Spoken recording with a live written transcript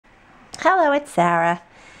Hello, it's Sarah,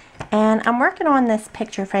 and I'm working on this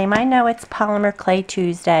picture frame. I know it's Polymer Clay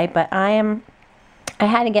Tuesday, but I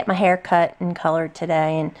had to get my hair cut and colored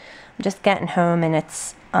today, and I'm just getting home, and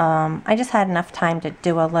it's I just had enough time to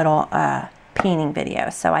do a little painting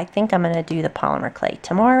video, so I think I'm gonna do the polymer clay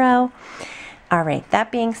tomorrow. Alright,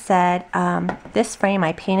 that being said, this frame,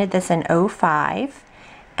 I painted this in 05,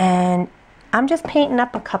 and I'm just painting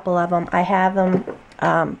up a couple of them. I have them,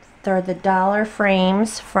 they're the dollar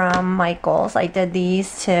frames from Michaels. I did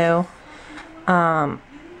these too. I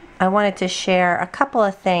wanted to share a couple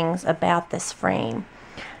of things about this frame.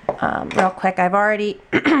 Real quick, I've already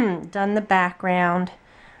done the background.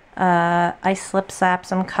 I slip-slapped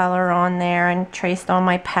some color on there and traced on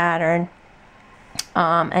my pattern.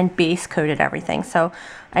 And base coated everything. So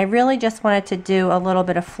I really just wanted to do a little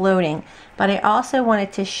bit of floating, but I also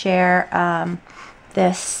wanted to share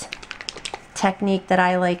this technique that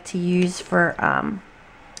I like to use for and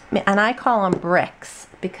I call them bricks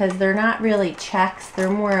because they're not really checks,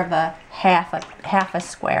 they're more of a half a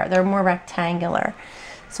square, they're more rectangular.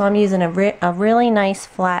 So I'm using a really nice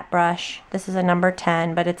flat brush. This is a number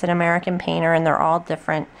 10, but it's an American painter, and they're all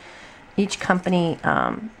different. Each company,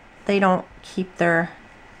 they don't keep the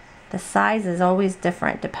size is always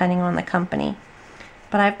different depending on the company.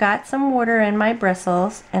 But I've got some water in my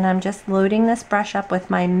bristles, and I'm just loading this brush up with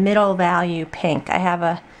my middle value pink. I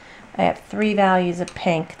have 3 values of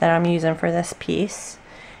pink that I'm using for this piece,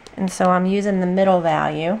 and so I'm using the middle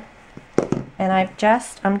value, and I'm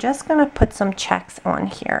just gonna put some checks on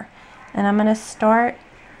here, and I'm gonna start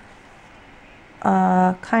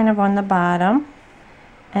kind of on the bottom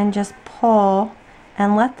and just pull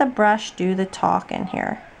and let the brush do the talking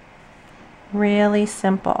here. Really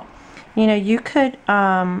simple. You know, you could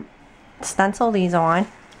stencil these on.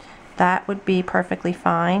 That would be perfectly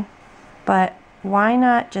fine. But why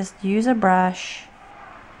not just use a brush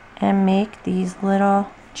and make these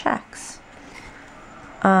little checks?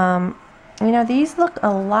 You know, these look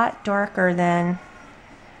a lot darker than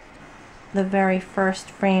the very first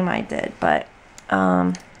frame I did, but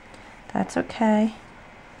that's okay.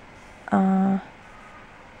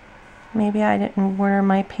 Maybe I didn't water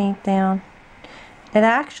my paint down. It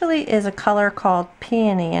actually is a color called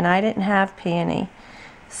peony, and I didn't have peony.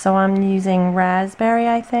 So I'm using raspberry,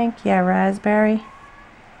 I think. Yeah, raspberry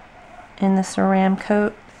in the Ceram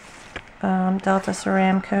coat, Delta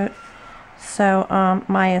Ceram coat. So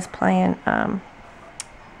Maya's playing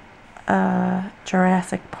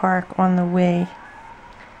Jurassic Park on the Wii.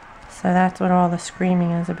 So that's what all the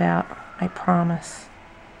screaming is about, I promise.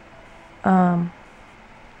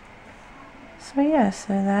 So yeah,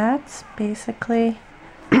 so that's basically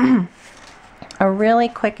a really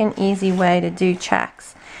quick and easy way to do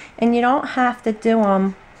checks. And you don't have to do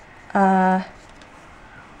them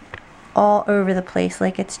all over the place.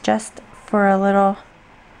 Like, it's just for a little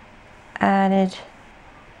added.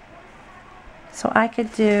 So I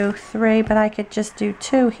could do 3, but I could just do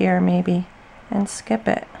 2 here maybe and skip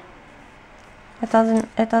it. It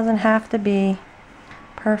doesn't have to be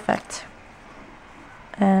perfect.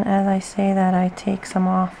 And as I say that, I take some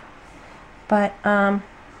off. But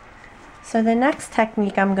so the next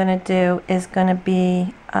technique I'm going to do is going to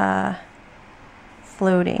be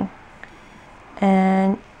floating.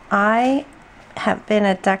 And I have been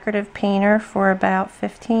a decorative painter for about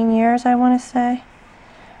 15 years, I want to say.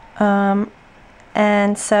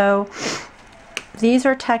 And so these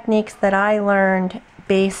are techniques that I learned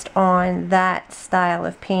based on that style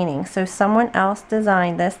of painting. So someone else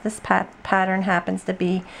designed this. This pattern happens to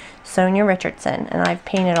be Sonia Richardson, and I've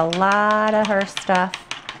painted a lot of her stuff.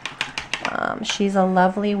 She's a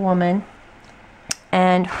lovely woman,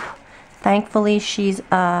 and thankfully she's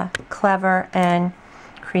clever and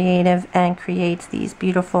creative and creates these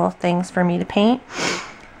beautiful things for me to paint.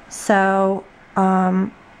 So I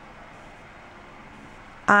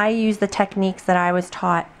use the techniques that I was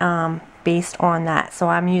taught based on that. So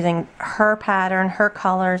I'm using her pattern, her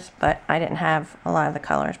colors, but I didn't have a lot of the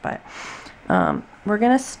colors. But we're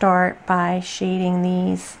going to start by shading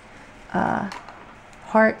these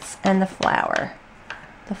hearts and the flower.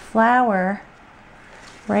 The flower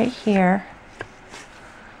right here,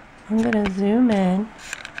 I'm going to zoom in.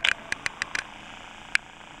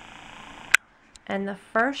 And the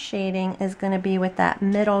first shading is going to be with that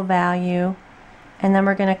middle value, and then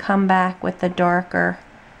we're going to come back with the darker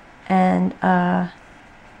and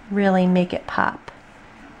really make it pop.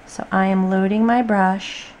 So I am loading my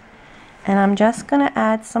brush, and I'm just going to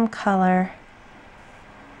add some color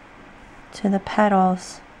to the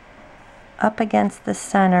petals up against the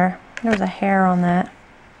center. There's a hair on that.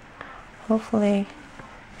 Hopefully,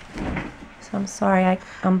 so I'm sorry,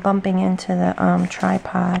 I'm bumping into the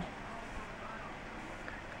tripod.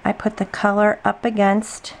 I put the color up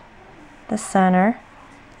against the center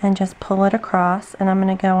and just pull it across, and I'm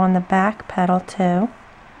going to go on the back petal too.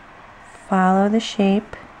 Follow the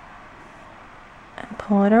shape and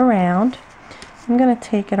pull it around. I'm going to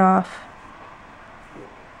take it off.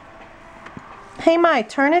 Hey Mai,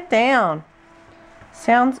 turn it down.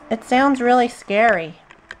 It sounds really scary.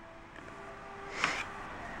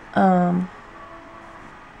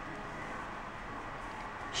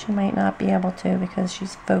 She might not be able to because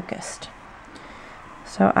she's focused.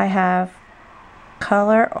 So I have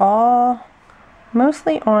color all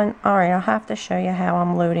mostly on. Alright, I'll have to show you how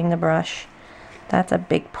I'm loading the brush. That's a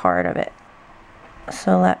big part of it.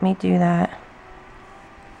 So let me do that.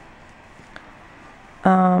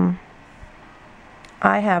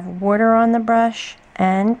 I have water on the brush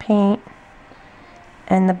and paint,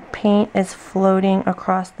 and the paint is floating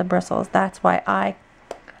across the bristles. That's why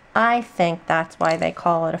I think that's why they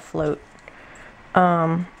call it a float,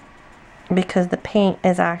 because the paint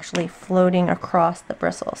is actually floating across the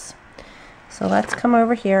bristles. So let's come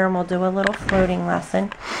over here and we'll do a little floating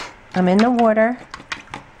lesson. I'm in the water.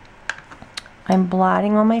 I'm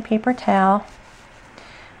blotting on my paper towel.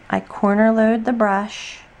 I corner load the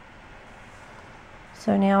brush.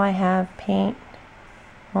 So now I have paint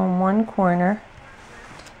on one corner,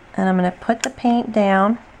 and I'm going to put the paint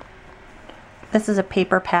down. This is a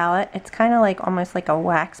paper palette. It's kind of like almost like a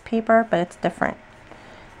wax paper, but it's different.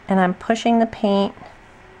 And I'm pushing the paint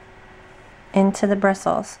into the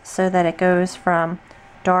bristles so that it goes from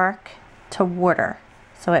dark to water.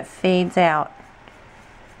 So it fades out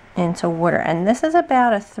into water. And this is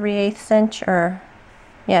about a 3/8 inch or,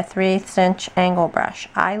 yeah, 3/8 inch angle brush.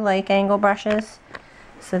 I like angle brushes.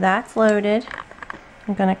 So that's loaded.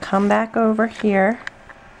 I'm going to come back over here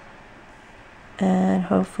and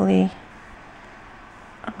hopefully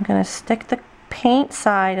I'm going to stick the paint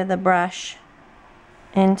side of the brush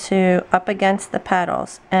into up against the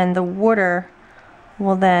petals, and the water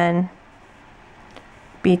will then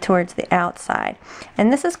be towards the outside.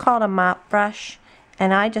 And this is called a mop brush,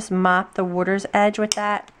 and I just mop the water's edge with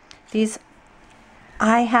that.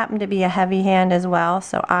 I happen to be a heavy hand as well,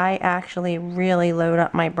 so I actually really load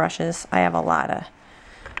up my brushes. I have a lot of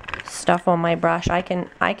stuff on my brush. I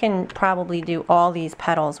can probably do all these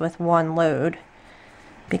petals with one load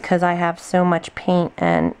because I have so much paint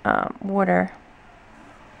and water.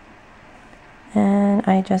 And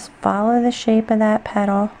I just follow the shape of that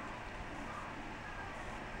petal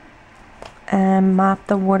and mop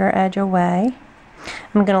the water edge away.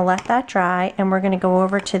 I'm going to let that dry, and we're going to go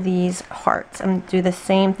over to these hearts. I'm going to do the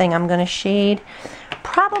same thing. I'm going to shade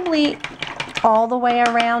probably all the way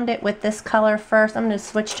around it with this color first. I'm going to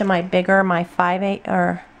switch to my bigger, my 5/8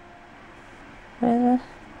 or what is it?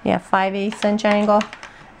 Yeah, 5/8 inch angle,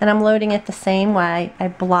 and I'm loading it the same way. I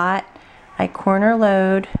blot, I corner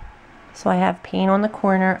load, so I have paint on the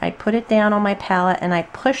corner. I put it down on my palette and I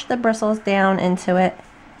push the bristles down into it,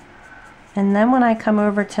 and then when I come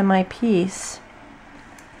over to my piece,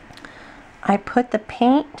 I put the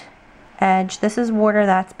paint edge, this is water,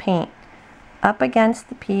 that's paint, up against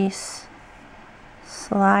the piece,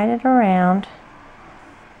 slide it around.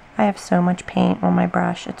 I have so much paint on my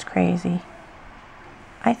brush, it's crazy.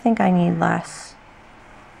 I think I need less,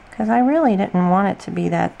 because I really didn't want it to be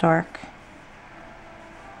that dark.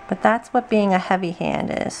 But that's what being a heavy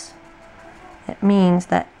hand is. It means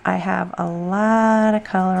that I have a lot of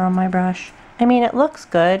color on my brush. I mean, it looks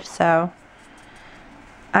good, so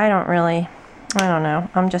I don't know,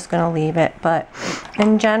 I'm just going to leave it, but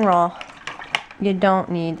in general, you don't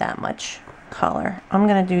need that much color. I'm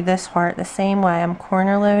going to do this heart the same way. I'm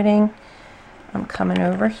corner loading, I'm coming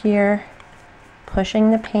over here,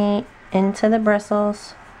 pushing the paint into the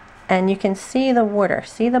bristles, and you can see the water,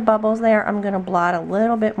 see the bubbles there? I'm going to blot a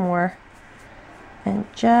little bit more, and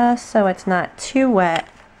just so it's not too wet,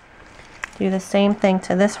 do the same thing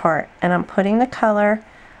to this heart, and I'm putting the color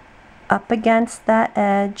up against that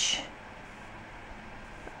edge.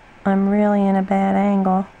 I'm really in a bad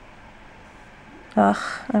angle. Ugh,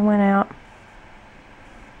 I went out.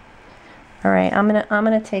 Alright, I'm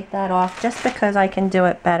gonna take that off just because I can do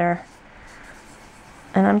it better.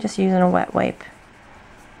 And I'm just using a wet wipe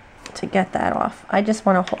to get that off. I just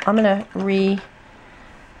want to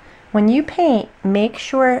when you paint, make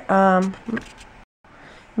sure that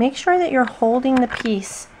you're holding the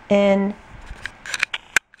piece in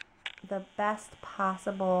the best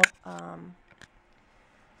possible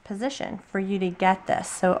position for you to get this.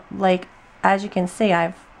 So like, as you can see,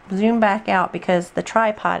 I've zoomed back out because the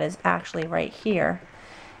tripod is actually right here,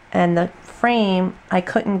 and the frame, I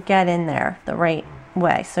couldn't get in there the right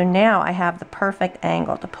way. So now I have the perfect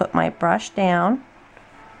angle to put my brush down,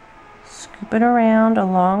 Scoop it around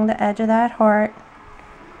along the edge of that heart,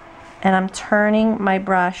 and I'm turning my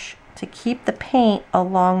brush to keep the paint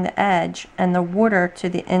along the edge and the water to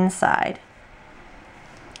the inside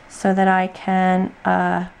so that I can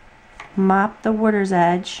mop the water's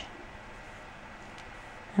edge,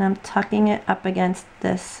 and I'm tucking it up against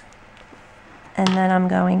this, and then I'm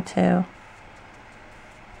going to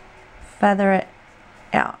feather it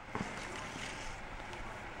out.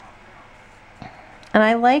 And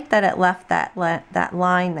I like that it left that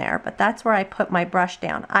line there, but that's where I put my brush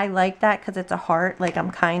down. I like that because it's a heart, like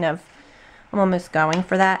I'm almost going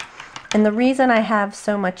for that. And the reason I have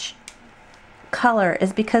so much color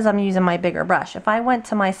is because I'm using my bigger brush. If I went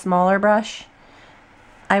to my smaller brush,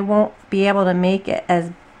 I won't be able to make it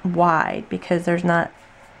as wide because there's not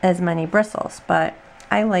as many bristles, but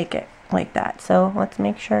I like it like that. So let's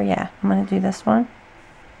make sure, yeah, I'm gonna do this one.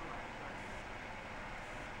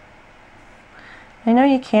 I know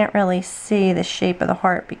you can't really see the shape of the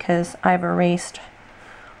heart because I've erased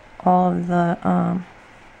all of the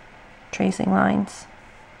tracing lines,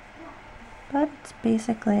 but it's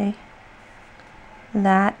basically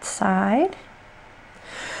that side.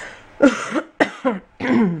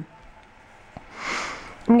 I'm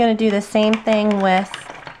going to do the same thing with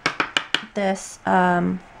this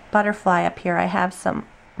butterfly up here. I have some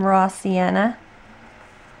raw sienna.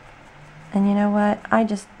 And you know what? I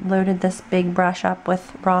just loaded this big brush up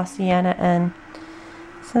with raw sienna, and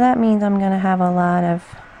so that means I'm going to have a lot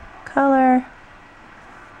of color.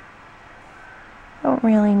 Don't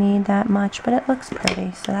really need that much, but it looks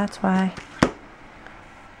pretty, so that's why.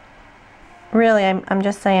 Really, I'm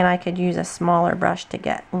just saying I could use a smaller brush to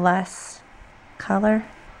get less color,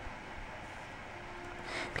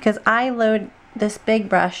 because I load this big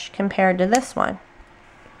brush compared to this one.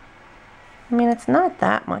 I mean, it's not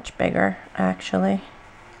that much bigger, actually.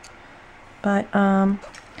 But,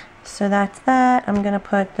 so that's that. I'm going to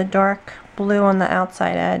put the dark blue on the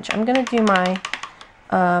outside edge. I'm going to do my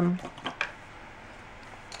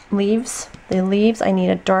leaves. The leaves, I need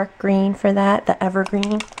a dark green for that, the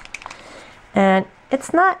evergreen. And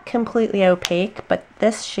it's not completely opaque, but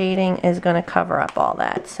this shading is going to cover up all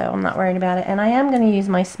that, so I'm not worried about it. And I am going to use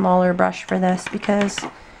my smaller brush for this because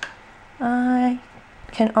I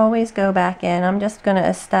can always go back in. I'm just going to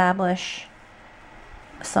establish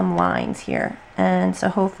some lines here, and so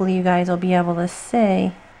hopefully you guys will be able to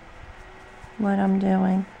see what I'm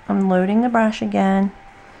doing. I'm loading the brush again.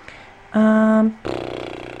 I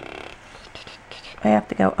have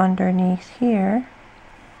to go underneath here.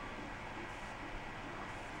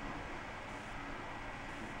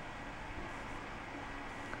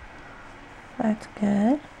 That's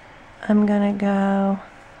good. I'm gonna go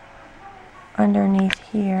underneath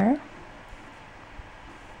here.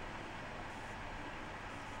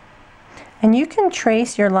 And you can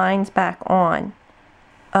trace your lines back on.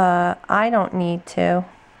 I don't need to.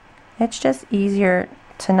 It's just easier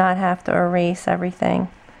to not have to erase everything,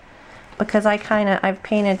 because I've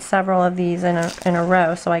painted several of these in a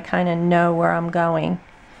row, so I kind of know where I'm going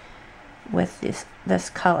with this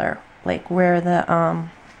color, like where the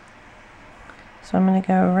so I'm going to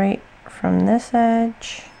go right from this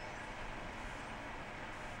edge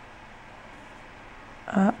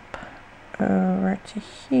up over to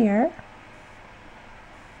here.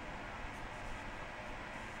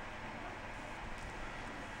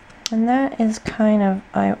 And that is kind of,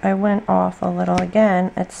 I went off a little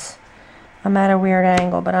again. I'm at a weird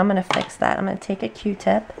angle, but I'm going to fix that. I'm going to take a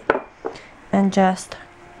Q-tip and just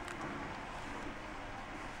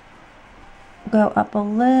go up a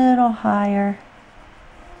little higher.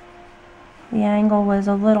 The angle was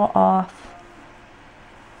a little off.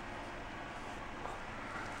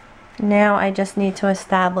 Now I just need to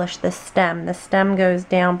establish the stem. The stem goes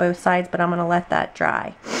down both sides, but I'm going to let that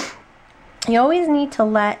dry. You always need to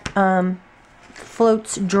let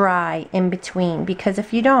floats dry in between, because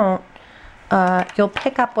if you don't, you'll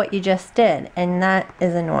pick up what you just did, and that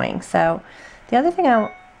is annoying. So the other thing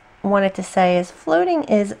I wanted to say is floating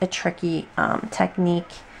is a tricky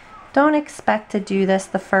technique. Don't expect to do this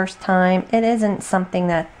the first time. It isn't something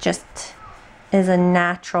that just is a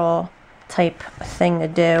natural type thing to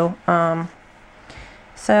do.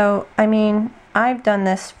 So, I mean, I've done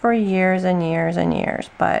this for years and years and years,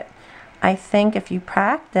 but I think if you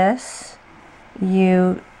practice,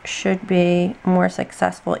 you should be more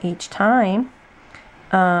successful each time.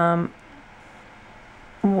 When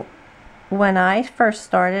I first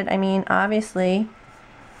started, I mean, obviously,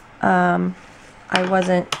 I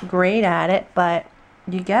wasn't great at it, but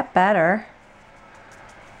you get better.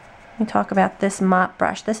 Let me talk about this mop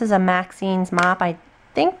brush. This is a Maxine's mop. I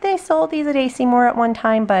think they sold these at AC Moore at one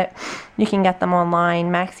time, but you can get them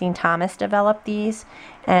online. Maxine Thomas developed these,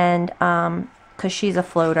 and because she's a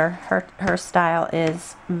floater, her style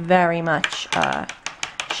is very much,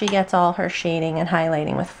 she gets all her shading and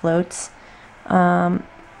highlighting with floats.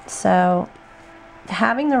 So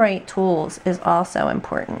having the right tools is also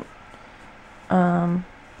important.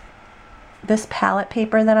 This palette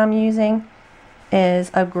paper that I'm using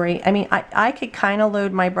is a great, I mean, I could kind of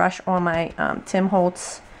load my brush on my Tim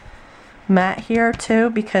Holtz mat here too,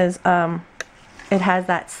 because it has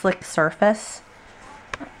that slick surface.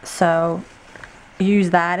 So use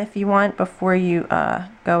that if you want before you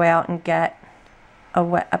go out and get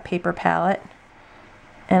a paper palette.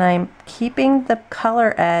 And I'm keeping the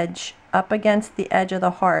color edge up against the edge of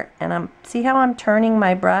the heart, and see how I'm turning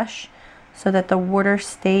my brush so that the water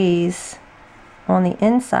stays on the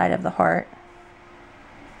inside of the heart,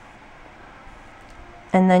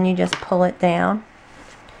 and then you just pull it down,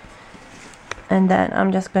 and then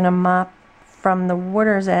I'm just going to mop from the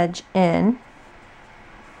water's edge in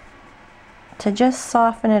to just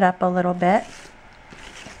soften it up a little bit.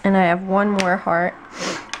 And I have one more heart,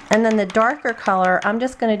 and then the darker color, I'm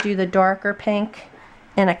just going to do the darker pink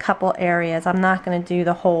in a couple areas. I'm not going to do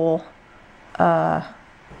the whole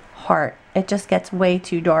heart. It just gets way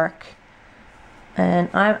too dark, and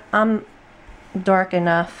I'm dark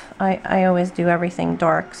enough. I always do everything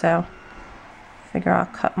dark, so I figure I'll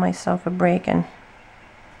cut myself a break. And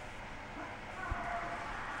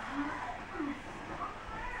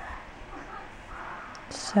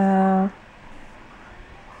so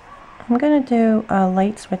I'm gonna do a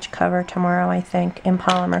light switch cover tomorrow, I think, in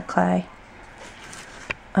polymer clay.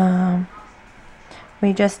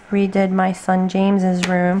 We just redid my son James's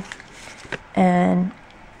room, and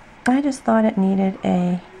I just thought it needed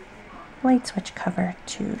a light switch cover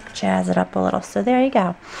to jazz it up a little. So there you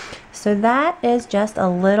go. So that is just a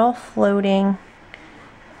little floating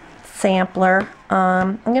sampler.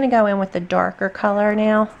 I'm going to go in with the darker color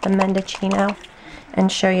now, the Mendocino,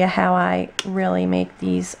 and show you how I really make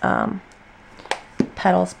these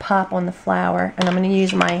petals pop on the flower. And I'm going to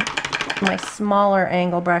use my smaller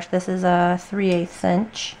angle brush. This is a 3/8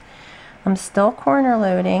 inch. I'm still corner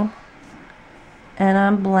loading, and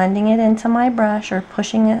I'm blending it into my brush, or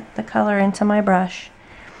pushing the color into my brush,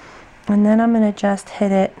 and then I'm going to just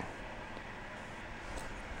hit it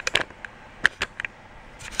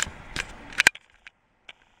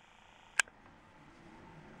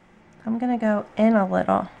I'm going to go in a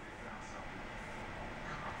little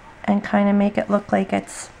and kind of make it look like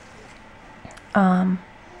it's got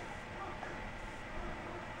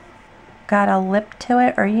a lip to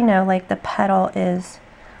it, or you know, like the petal is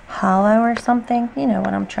hollow or something. You know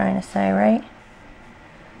what I'm trying to say, right?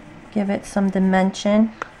 Give it some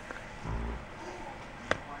dimension.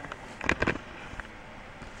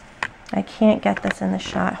 I can't get this in the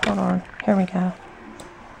shot. Hold on. Here we go.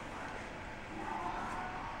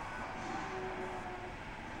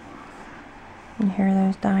 You hear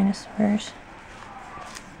those dinosaurs?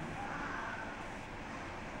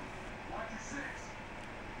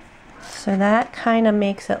 So that kind of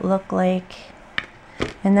makes it look like,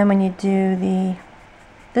 and then when you do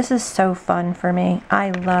this is so fun for me.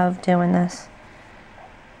 I love doing this.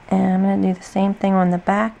 And I'm going to do the same thing on the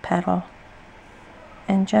back petal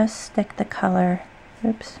and just stick the color.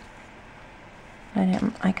 Oops.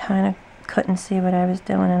 I kind of couldn't see what I was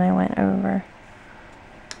doing, and I went over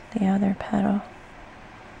the other petal.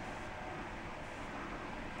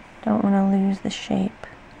 Don't want to lose the shape.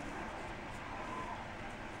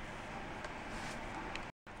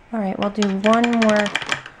 Alright, we'll do one more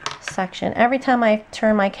section. Every time I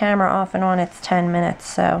turn my camera off and on, it's 10 minutes,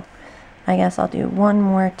 so I guess I'll do one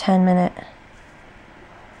more 10-minute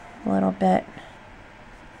little bit.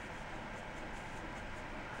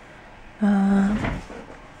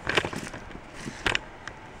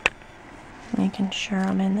 Making sure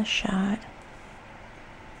I'm in the shot.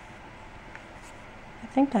 I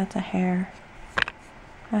think that's a hair.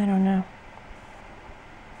 I don't know.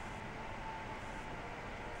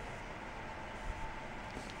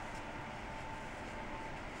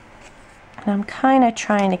 And I'm kind of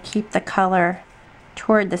trying to keep the color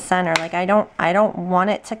toward the center. Like I don't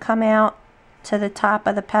want it to come out to the top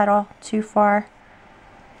of the petal too far.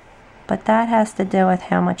 But that has to do with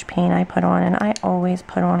how much paint I put on, and I always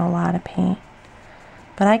put on a lot of paint.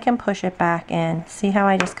 But I can push it back in. See how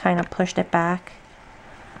I just kind of pushed it back?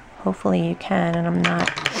 Hopefully you can, and I'm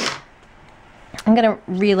not. I'm going to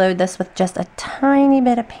reload this with just a tiny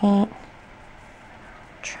bit of paint.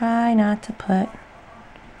 Try not to put a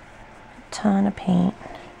ton of paint.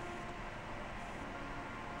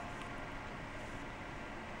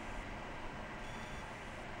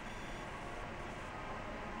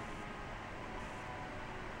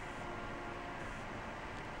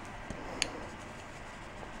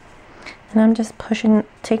 And I'm just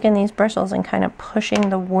taking these bristles and kind of pushing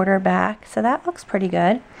the water back. So that looks pretty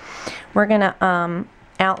good. We're gonna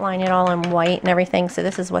outline it all in white and everything. So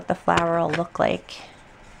this is what the flower will look like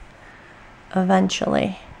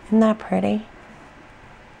eventually. Isn't that pretty?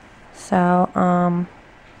 So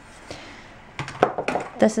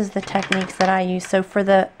this is the techniques that I use. So for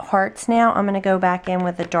the hearts now, I'm gonna go back in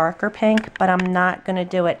with a darker pink, but I'm not gonna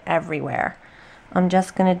do it everywhere. I'm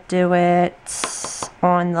just going to do it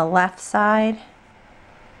on the left side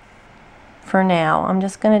for now. I'm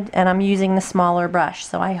just going to, and I'm using the smaller brush,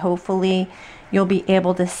 so hopefully you'll be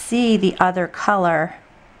able to see the other color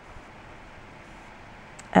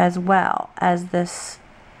as well as this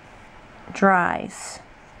dries.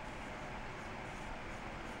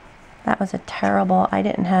 That was a terrible, I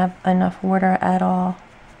didn't have enough water at all.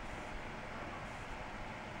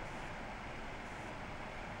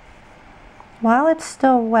 While it's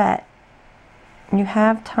still wet, you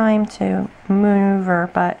have time to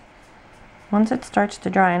maneuver, but once it starts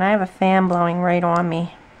to dry, and I have a fan blowing right on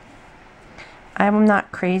me, I'm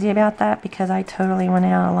not crazy about that because I totally went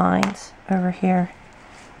out of lines over here.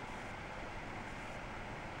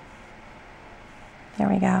 There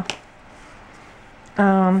we go.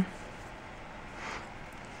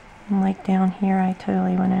 Like down here, I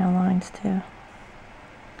totally went out of lines too.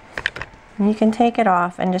 And you can take it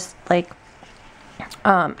off and just like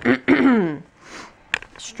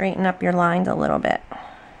straighten up your lines a little bit.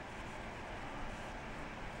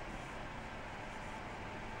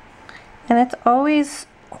 And it's always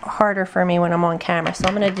harder for me when I'm on camera, so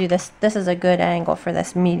I'm going to do this. This is a good angle for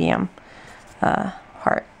this medium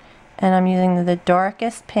heart. And I'm using the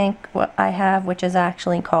darkest pink what I have, which is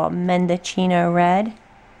actually called Mendocino Red.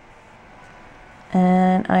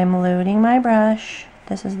 And I'm loading my brush.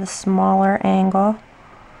 This is the smaller angle.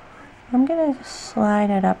 I'm going to slide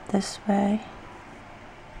it up this way.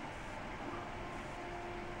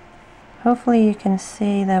 Hopefully you can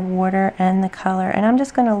see the water and the color, and I'm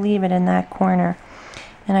just going to leave it in that corner.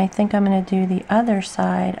 And I think I'm going to do the other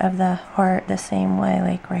side of the heart the same way,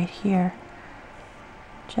 like right here.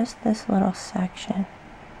 Just this little section,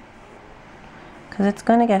 because it's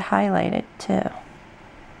going to get highlighted too.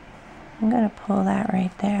 I'm going to pull that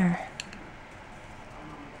right there.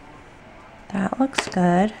 That looks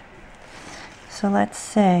good. So let's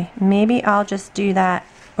see, maybe I'll just do that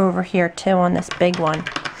over here too on this big one,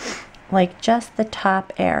 like just the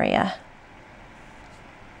top area.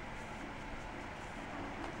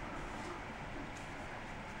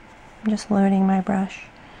 I'm just loading my brush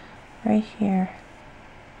right here.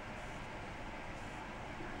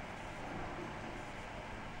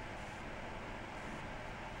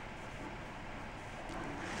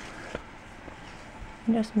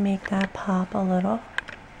 And just make that pop a little.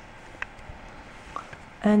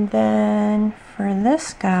 And then for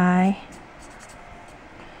this guy,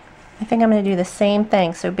 I think I'm going to do the same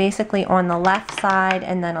thing. So basically on the left side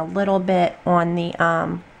and then a little bit on the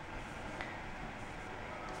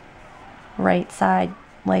right side,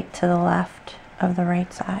 like to the left of the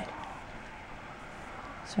right side.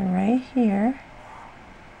 So right here.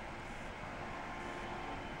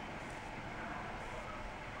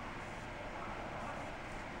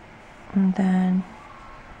 And then,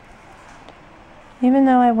 even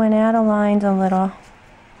though I went out of lines a little,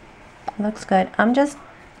 it looks good. I'm just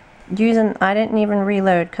using, I didn't even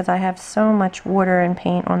reload because I have so much water and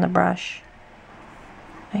paint on the brush.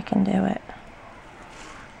 I can do it.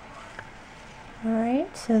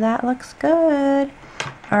 Alright, so that looks good.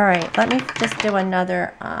 Alright, let me just do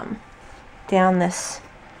another down this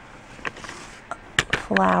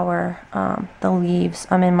flower, the leaves.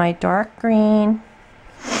 I'm in my dark green.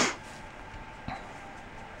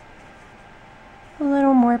 A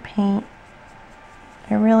little more paint.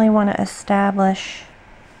 I really want to establish,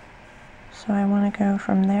 so I want to go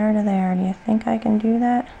from there to there. Do you think I can do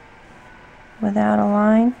that without a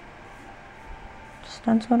line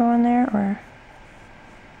stenciled on there, or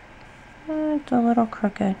it's a little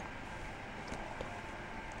crooked? I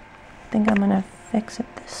think I'm going to fix it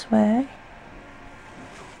this way.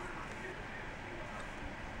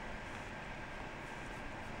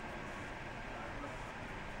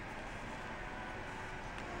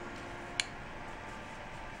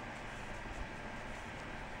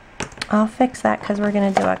 I'll fix that because we're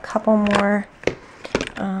going to do a couple more.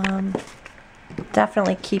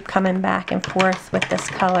 Definitely keep coming back and forth with this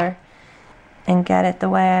color and get it the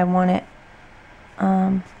way I want it.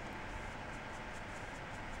 I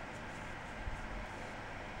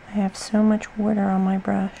have so much water on my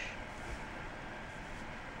brush.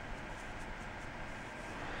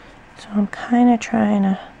 So I'm kind of trying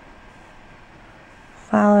to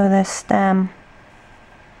follow this stem.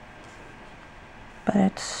 but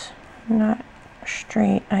it's not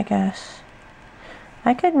straight, I guess.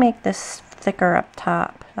 I could make this thicker up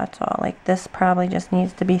top, that's all. Like this probably just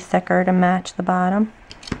needs to be thicker to match the bottom.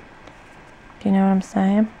 Do you know what I'm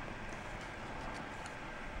saying?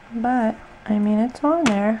 But, I mean, it's on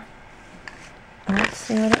there. Let's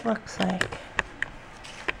see what it looks like.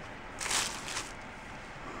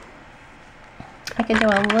 I could do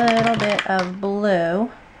a little bit of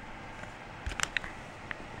blue.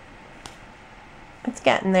 It's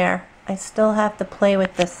getting there. I still have to play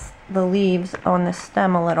with the leaves on the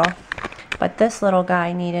stem a little. But this little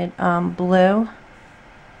guy needed blue.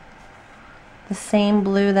 The same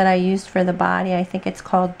blue that I used for the body. I think it's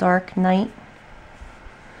called Dark Night.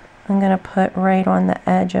 I'm going to put right on the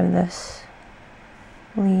edge of this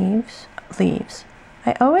leaves.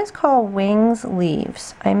 I always call wings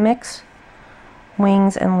leaves. I mix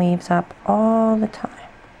wings and leaves up all the time.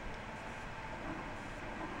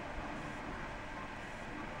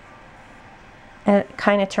 And it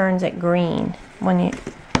kind of turns it green when you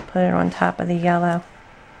put it on top of the yellow,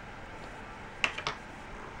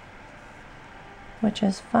 which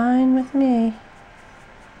is fine with me.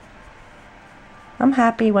 I'm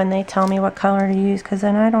happy when they tell me what color to use, because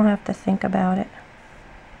then I don't have to think about it.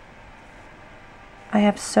 I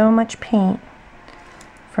have so much paint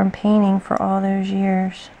from painting for all those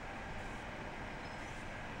years.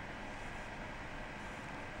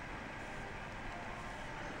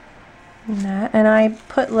 And I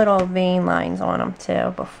put little vein lines on them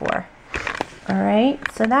too before. Alright,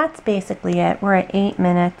 so that's basically it. We're at 8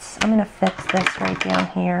 minutes. I'm going to fix this right down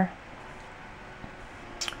here.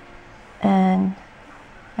 And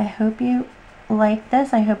I hope you liked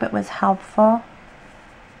this. I hope it was helpful.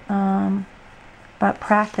 But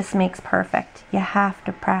practice makes perfect. You have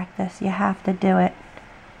to practice. You have to do it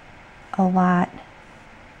a lot.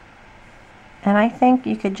 And I think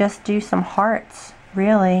you could just do some hearts,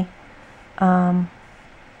 really.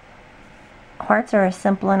 Hearts are a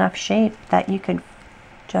simple enough shape that you could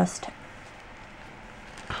just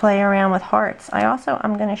play around with hearts.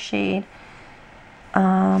 I'm going to shade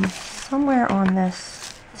somewhere on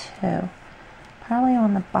this too. Probably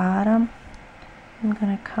on the bottom. I'm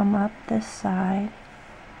going to come up this side.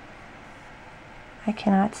 I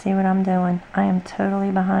cannot see what I'm doing. I am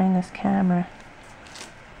totally behind this camera.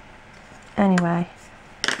 Anyway.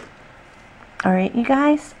 Alright, you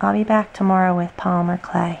guys, I'll be back tomorrow with polymer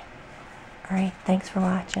clay. Alright, thanks for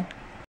watching.